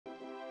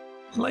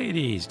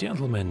Ladies,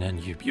 gentlemen,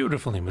 and you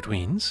beautiful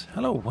in-betweens,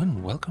 hello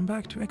and welcome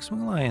back to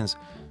X-Wing Alliance.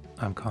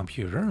 I'm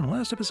Calmputer, and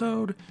last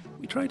episode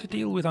we tried to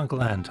deal with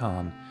Uncle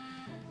Anton.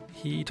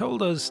 He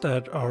told us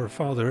that our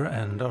father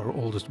and our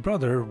oldest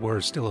brother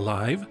were still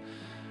alive,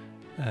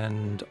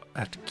 and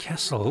at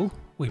Kessel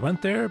we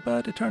went there,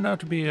 but it turned out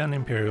to be an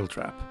Imperial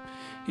trap.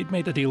 He'd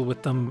made a deal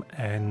with them,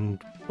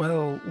 and,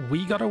 well,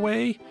 we got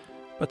away,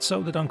 but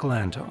so did Uncle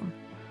Anton.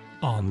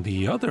 On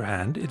the other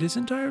hand, it is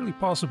entirely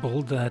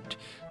possible that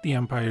the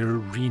Empire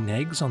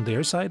reneges on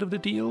their side of the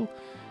deal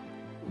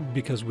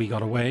because we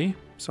got away,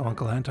 so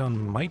Uncle Anton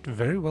might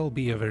very well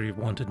be a very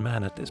wanted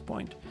man at this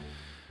point.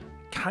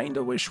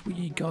 Kinda wish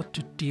we got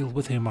to deal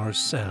with him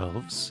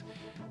ourselves.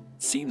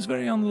 Seems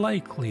very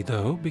unlikely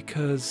though,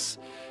 because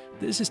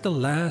this is the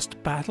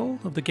last battle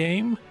of the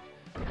game,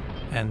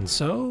 and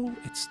so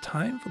it's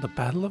time for the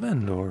Battle of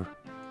Endor.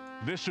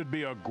 This should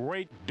be a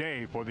great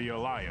day for the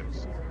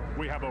Alliance.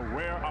 We have a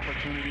rare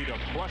opportunity to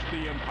crush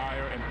the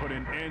Empire and put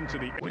an end to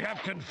the... We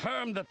have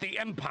confirmed that the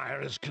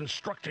Empire is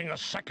constructing a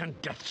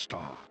second Death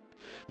Star.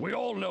 We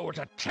all know what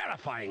a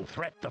terrifying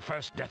threat the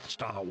first Death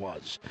Star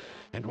was,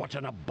 and what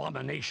an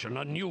abomination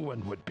a new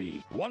one would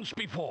be. Once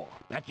before,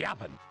 at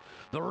Yavin,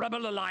 the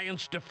Rebel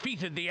Alliance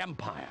defeated the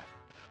Empire.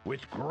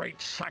 With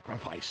great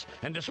sacrifice,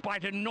 and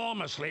despite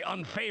enormously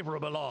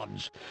unfavorable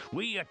odds,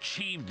 we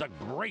achieved the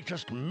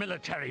greatest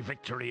military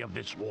victory of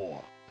this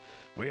war.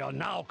 We are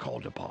now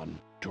called upon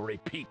to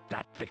repeat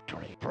that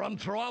victory. From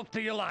throughout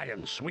the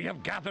Alliance, we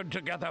have gathered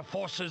together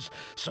forces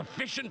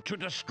sufficient to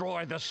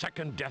destroy the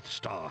second Death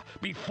Star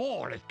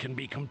before it can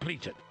be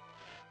completed.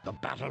 The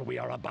battle we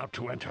are about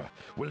to enter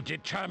will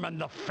determine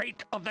the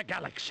fate of the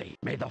galaxy.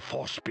 May the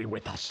Force be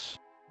with us.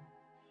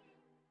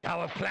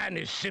 Our plan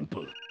is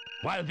simple.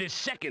 While this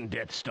second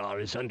Death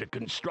Star is under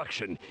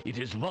construction, it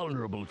is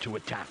vulnerable to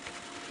attack.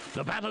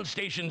 The battle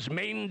station's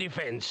main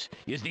defense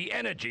is the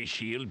energy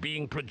shield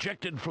being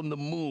projected from the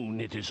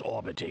moon it is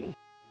orbiting.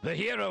 The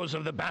heroes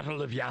of the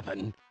Battle of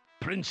Yavin,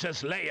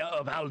 Princess Leia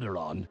of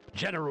Alderaan,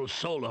 General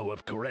Solo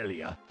of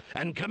Corellia,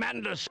 and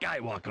Commander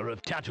Skywalker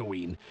of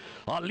Tatooine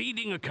are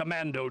leading a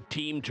commando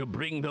team to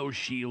bring those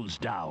shields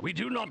down. We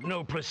do not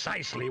know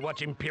precisely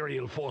what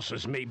Imperial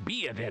forces may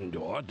be at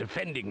Endor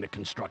defending the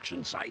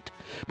construction site,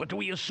 but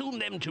we assume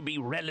them to be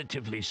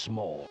relatively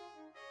small.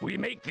 We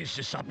make this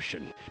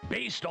assumption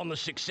based on the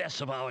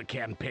success of our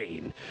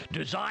campaign,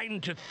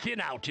 designed to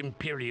thin out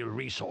Imperial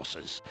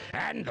resources,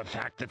 and the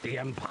fact that the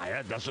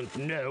Empire doesn't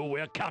know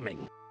we're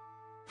coming.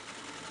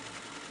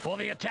 For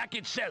the attack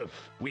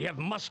itself, we have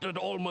mustered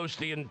almost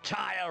the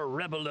entire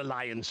Rebel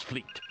Alliance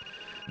fleet.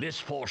 This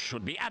force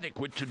should be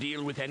adequate to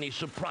deal with any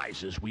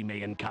surprises we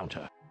may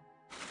encounter.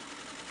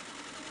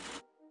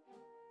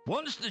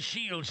 Once the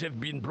shields have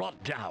been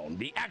brought down,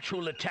 the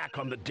actual attack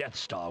on the Death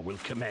Star will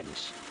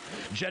commence.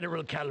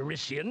 General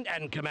Calrissian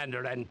and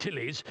Commander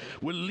Antilles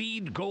will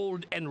lead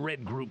Gold and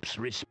Red groups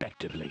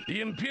respectively.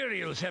 The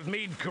Imperials have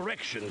made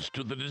corrections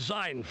to the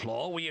design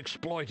flaw we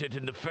exploited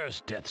in the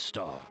first Death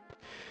Star.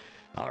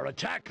 Our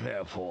attack,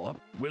 therefore,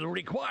 will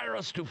require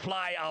us to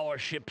fly our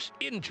ships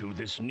into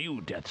this new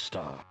Death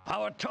Star.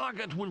 Our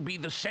target will be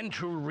the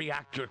central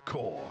reactor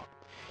core.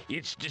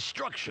 Its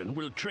destruction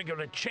will trigger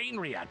a chain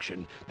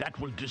reaction that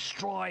will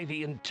destroy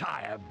the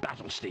entire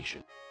battle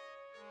station.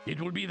 It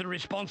will be the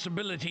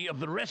responsibility of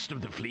the rest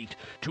of the fleet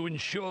to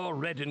ensure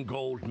Red and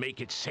Gold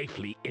make it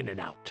safely in and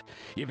out.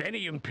 If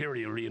any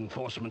Imperial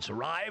reinforcements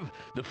arrive,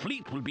 the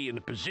fleet will be in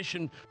a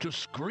position to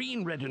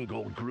screen Red and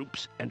Gold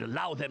groups and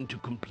allow them to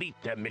complete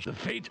their mission. The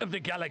fate of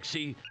the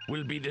galaxy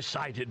will be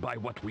decided by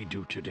what we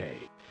do today.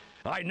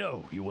 I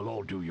know you will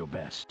all do your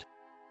best.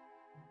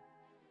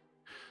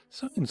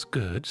 Sounds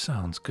good,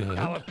 sounds good.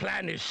 Our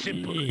plan is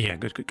simple. Yeah,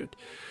 good.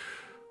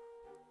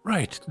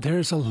 Right,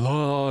 there's a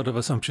lot of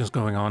assumptions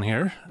going on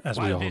here, as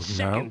we all know. While this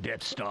second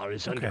Death Star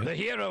is under the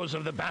heroes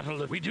of the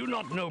battle, we do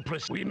not know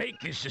we make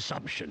this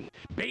assumption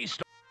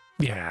based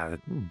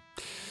on...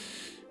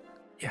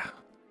 Yeah.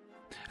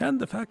 And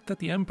the fact that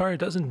the Empire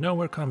doesn't know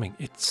we're coming,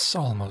 it's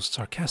almost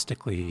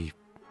sarcastically...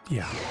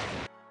 yeah.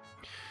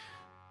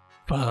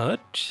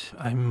 But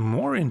I'm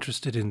more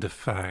interested in the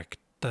fact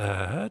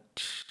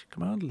that...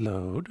 Come on,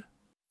 load.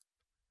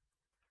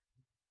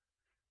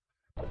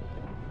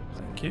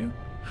 Thank you.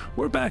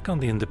 We're back on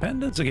the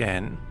Independence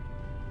again.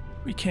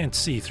 We can't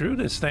see through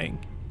this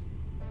thing.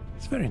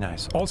 It's very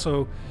nice.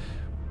 Also,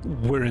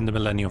 we're in the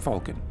Millennium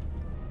Falcon.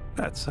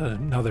 That's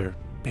another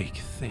big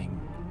thing.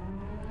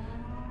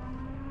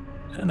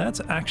 And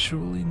that's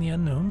actually in the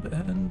Unknown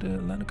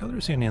and Lando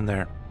Calrissian in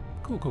there.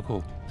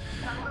 Cool.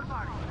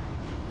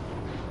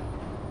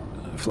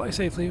 Fly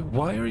safely.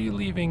 Why are you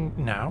leaving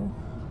now?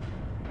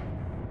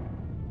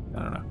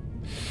 I don't know.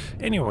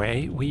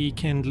 Anyway, we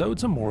can load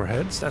some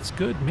warheads. That's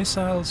good.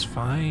 Missiles,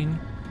 fine.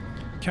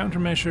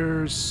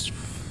 Countermeasures,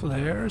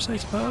 flares, I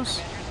suppose.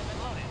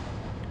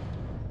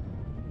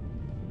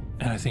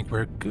 And I think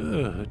we're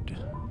good.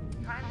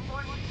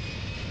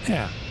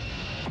 Yeah.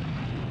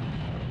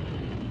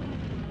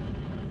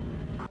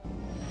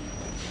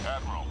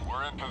 Admiral,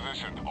 we're in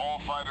position. All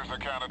fighters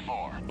accounted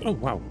for. Oh,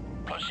 wow.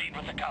 Proceed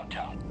with the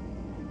countdown.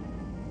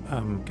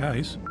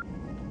 Guys.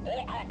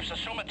 All groups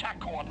assume attack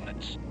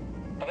coordinates.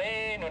 All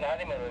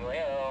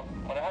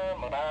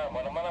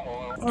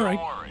right.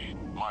 Don't worry.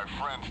 My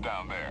friend's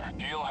down there.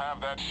 He'll have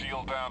that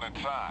shield down in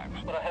time.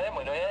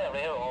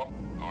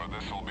 Or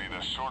this will be the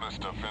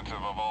shortest offensive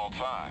of all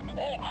time.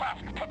 All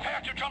craft,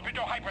 prepare to jump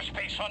into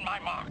hyperspace on my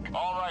mark.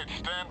 All right,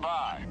 stand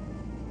by.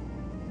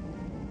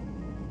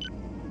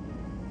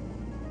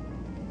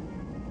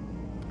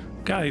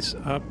 Guys,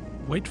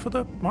 wait for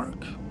the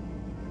mark.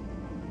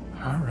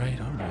 All right,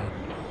 all right.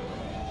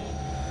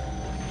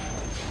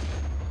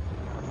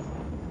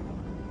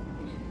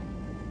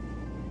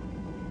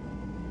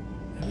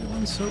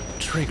 Everyone's so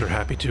trigger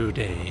happy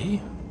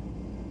today.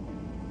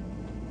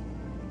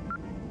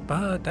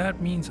 But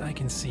that means I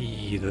can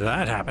see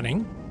that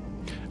happening.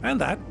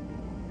 And that.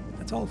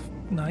 That's all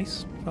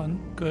nice, fun,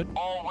 good.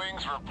 All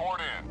wings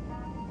report in.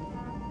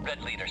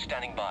 Red leader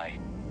standing by.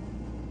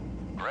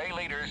 Gray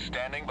leaders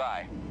standing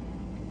by.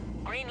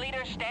 Green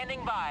leader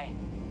standing by.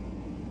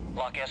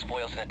 Lock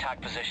S-foils in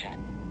attack position.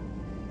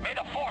 May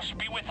the force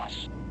be with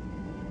us.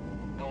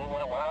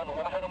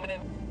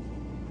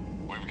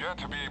 We've got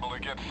to be able to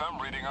get some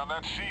reading on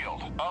that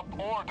shield, up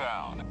or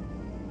down.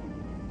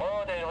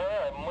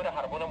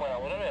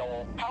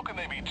 How can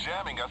they be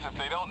jamming us if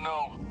they don't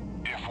know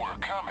if we're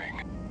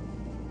coming?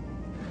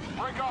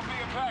 Break off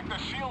the attack, the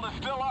shield is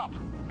still up.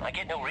 I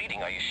get no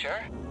reading, are you sure?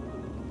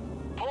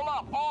 Pull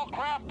up, all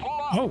craft, pull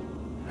up. Oh,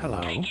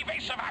 hello. Take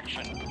evasive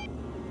action.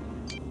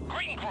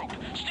 Green group,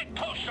 stick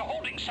close to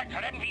holding sector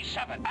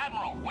MV7.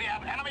 Admiral, we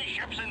have enemy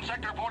ships in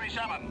sector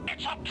 47.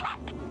 It's a trap.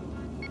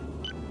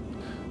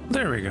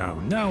 There we go.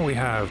 Now we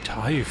have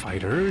TIE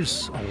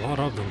fighters, a lot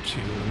of them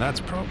too, and that's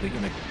probably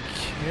gonna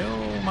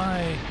kill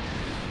my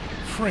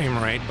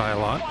frame rate by a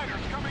lot. Fighters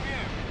coming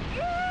in.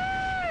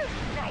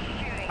 Nice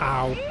shooting.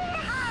 Ow.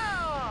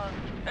 Yeehaw!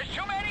 There's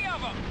too many of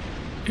them!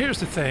 Here's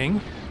the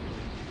thing.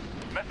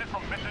 Message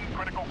from mission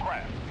critical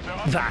craft. They're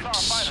under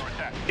That's fighter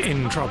attack.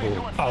 in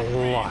trouble a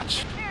lot.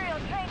 Serial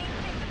training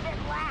seems a bit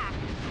lax.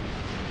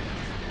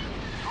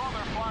 Draw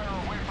their flyer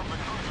away from the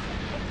cruiser.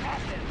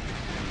 Impressive.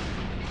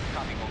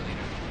 Copy, Gold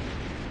leader.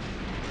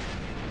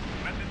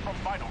 Message from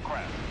vital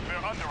craft.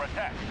 They're under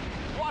attack.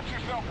 Watch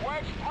yourself,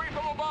 Wedge. 3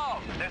 from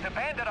above. There's a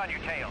bandit on your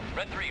tail.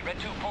 Red 3, Red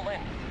 2, pull in.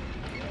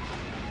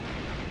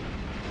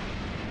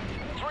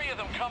 3 of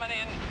them coming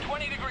in,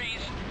 20 degrees.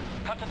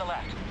 Cut to the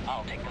left.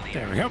 I'll take the lead.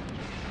 There we go.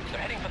 They're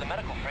heading for the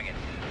medical frigate.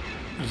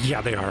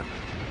 Yeah, they are.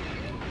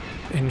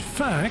 In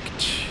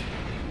fact,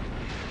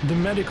 the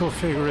medical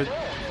figure...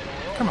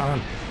 Come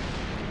on.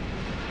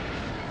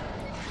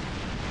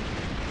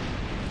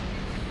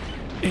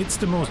 It's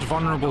the most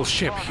vulnerable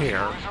ship here.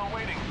 Boys are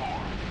waiting for.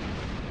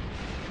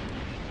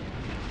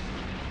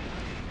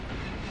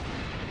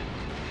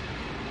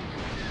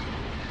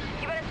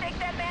 You better take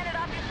that bandit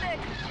off your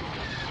six.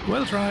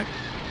 Well tried.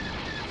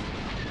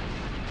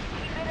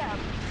 Keep it up.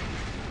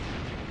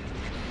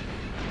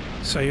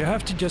 So you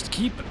have to just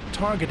keep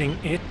targeting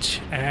it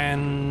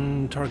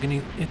and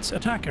targeting its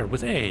attacker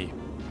with A.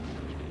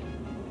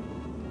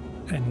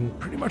 And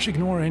pretty much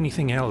ignore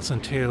anything else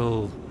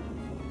until,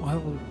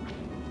 well,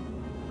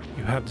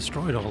 you have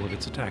destroyed all of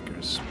its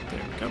attackers. There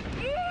we go.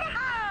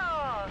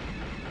 Yeehaw!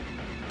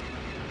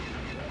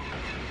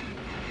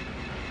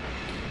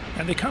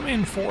 And they come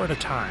in 4 at a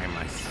time,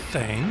 I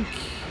think.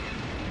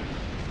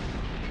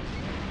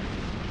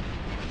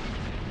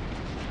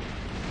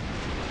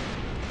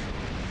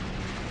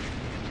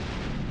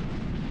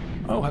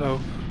 Oh, hello.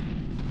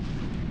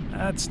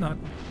 That's not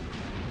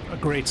a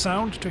great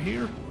sound to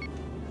hear.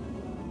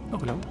 Oh,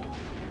 hello.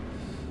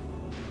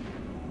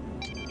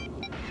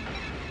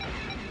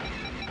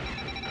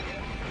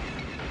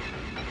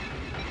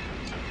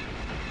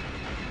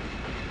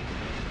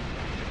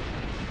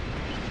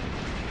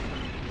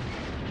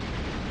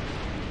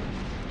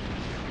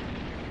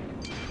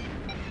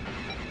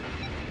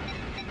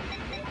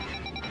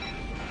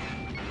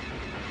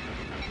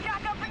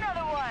 Jack up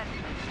another one.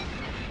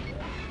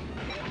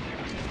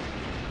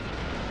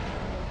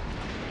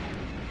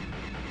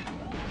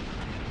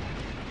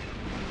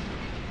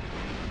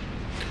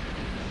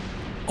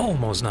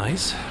 Almost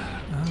nice.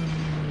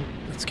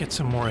 Let's get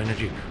some more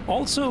energy.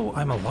 Also,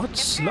 I'm a lot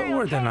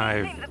slower than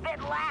I've Seems a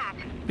bit lax.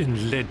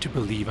 been led to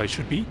believe I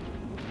should be.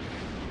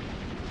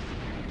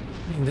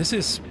 I mean, this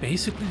is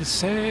basically the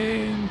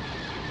same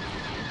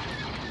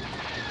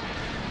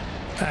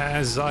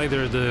as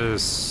either the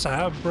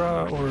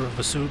Sabra or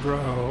Vasudra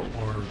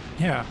or,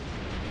 yeah.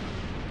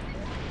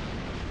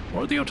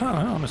 Or the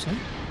Otana, honestly.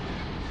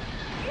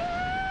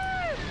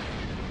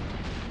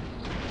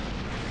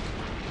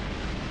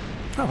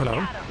 Oh, hello.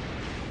 Got him.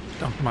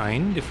 Don't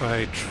mind if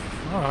I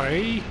try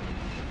Keep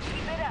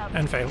it up.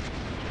 and fail.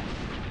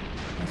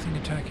 Nothing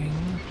attacking.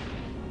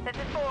 This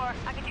is 4.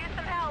 I could use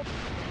some help.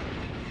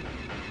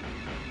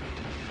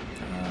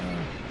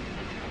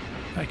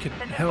 I could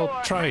This is help,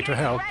 4. try We're to getting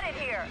help. Reddit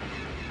here.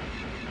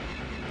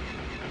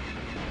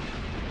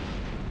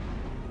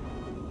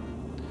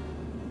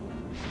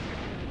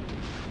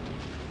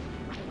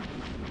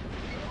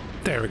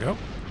 There we go.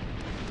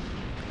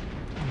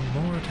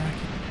 More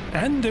attacking.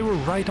 And they were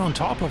right on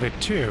top of it,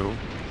 too.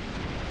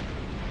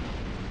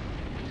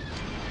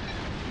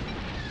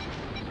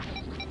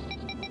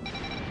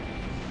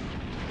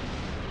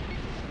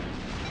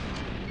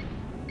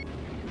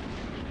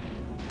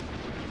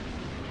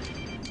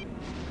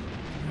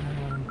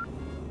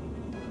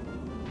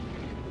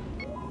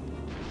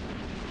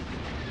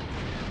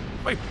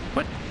 Wait,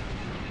 what?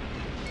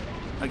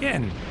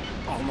 Again,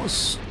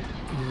 almost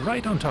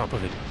right on top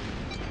of it.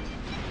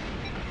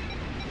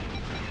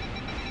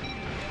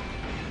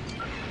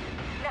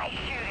 Nice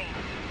shooting.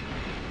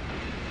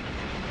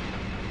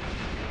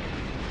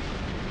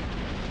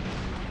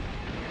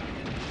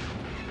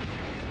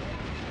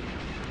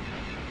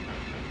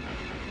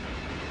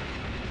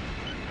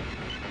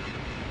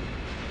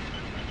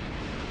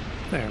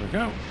 There we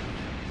go.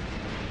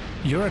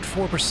 You're at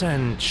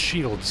 4%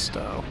 shields,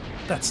 though.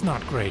 That's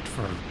not great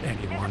for There's a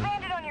anyone.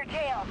 bandit on your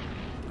tail.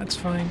 That's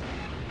fine.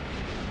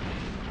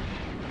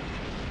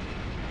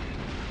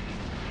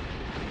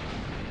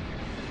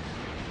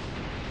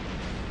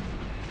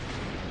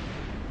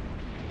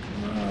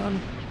 Come on.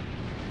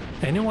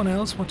 Anyone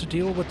else want to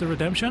deal with the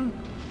redemption?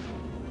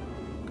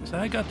 Because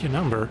I got your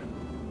number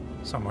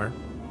somewhere.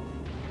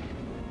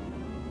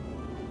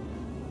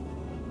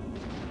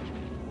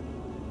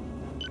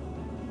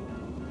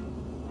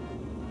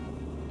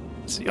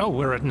 See, oh,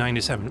 we're at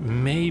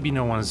 97. Maybe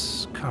no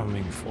one's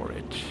coming for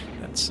it.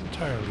 That's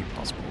entirely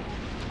possible.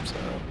 So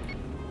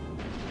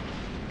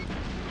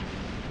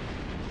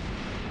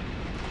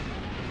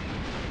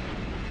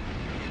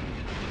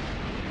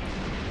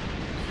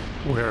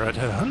we're at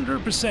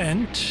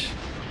 100%.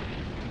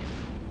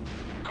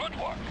 Good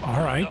work.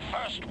 All right. The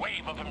first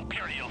wave of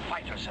Imperial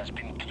fighters has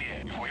been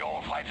cleared. If we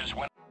all fight as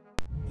well.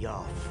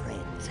 Your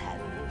friends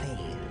have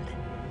failed.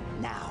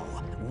 Now,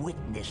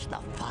 witness the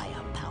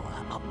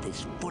firepower of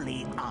this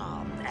fully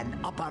armed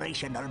and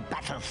operational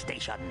battle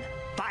station.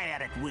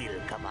 Fire at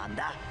will,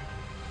 Commander.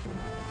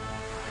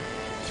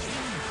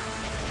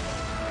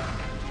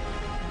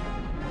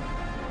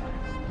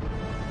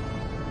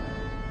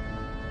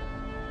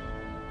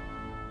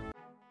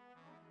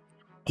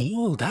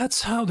 Oh,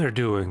 that's how they're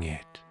doing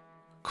it.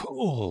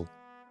 Cool.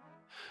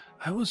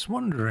 I was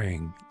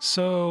wondering.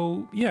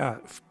 So, yeah,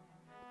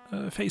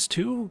 Phase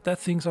 2, that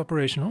thing's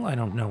operational. I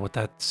don't know what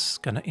that's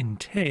gonna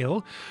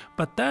entail,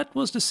 but that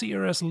was the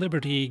CRS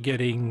Liberty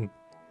getting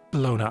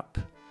blown up.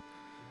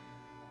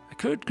 I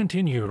could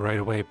continue right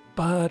away,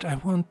 but I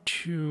want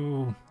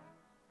to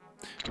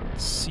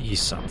see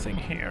something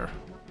here.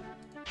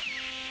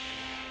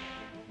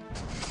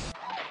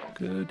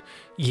 Good.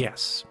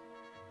 Yes.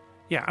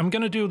 Yeah, I'm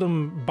gonna do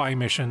them by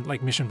mission,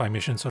 like mission by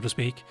mission, so to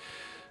speak.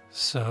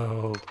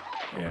 So,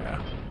 yeah.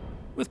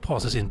 With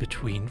pauses in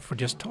between for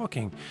just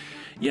talking.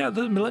 Yeah,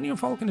 the Millennium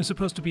Falcon is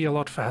supposed to be a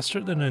lot faster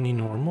than any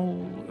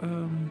normal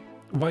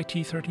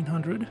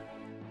YT-1300.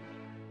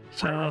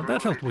 So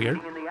that felt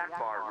weird. In the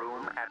Akbar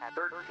room at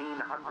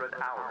 1300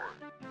 hours.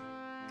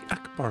 The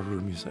Akbar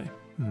room, you say?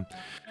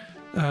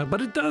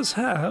 But it does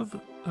have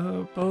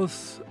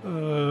both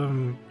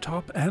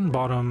top and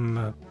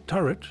bottom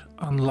turret,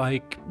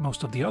 unlike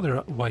most of the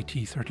other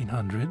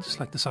YT-1300s,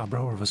 like the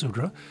Sabra or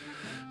Vasudra.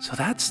 So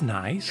that's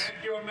nice.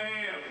 Get your man.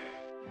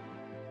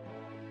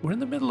 We're in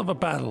the middle of a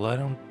battle. I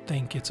don't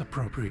think it's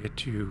appropriate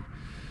to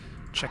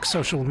check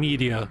social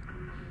media.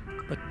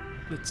 But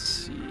let's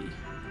see.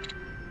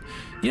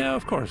 Yeah,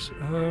 of course.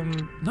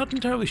 Not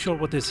entirely sure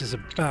what this is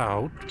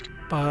about,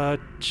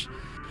 but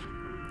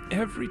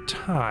every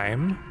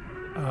time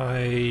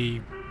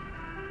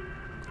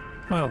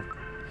well,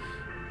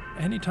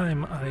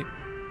 anytime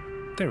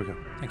there we go.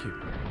 Thank you.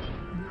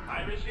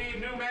 I received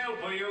new mail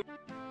for you.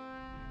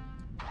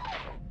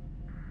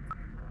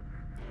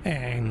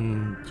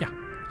 And yeah.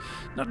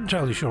 Not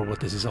entirely sure what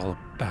this is all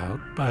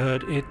about,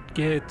 but it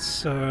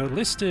gets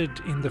listed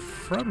in the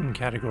From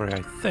category,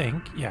 I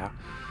think. Yeah.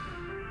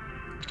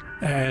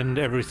 And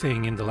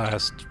everything in the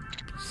last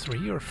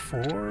 3 or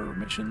 4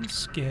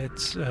 missions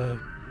gets,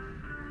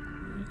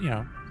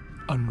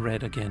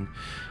 unread again,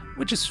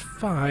 which is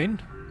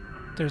fine.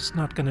 There's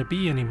not going to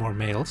be any more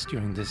mails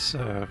during this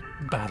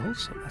battle,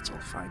 so that's all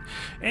fine.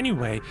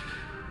 Anyway,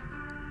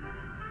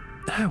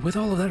 with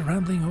all of that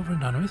rambling over and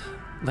done with,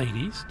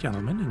 ladies,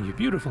 gentlemen, and you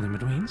beautiful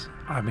in-betweens,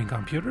 I've been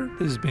Calmputer,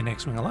 this has been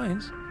X-Wing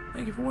Alliance.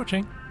 Thank you for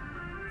watching,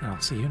 and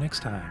I'll see you next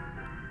time.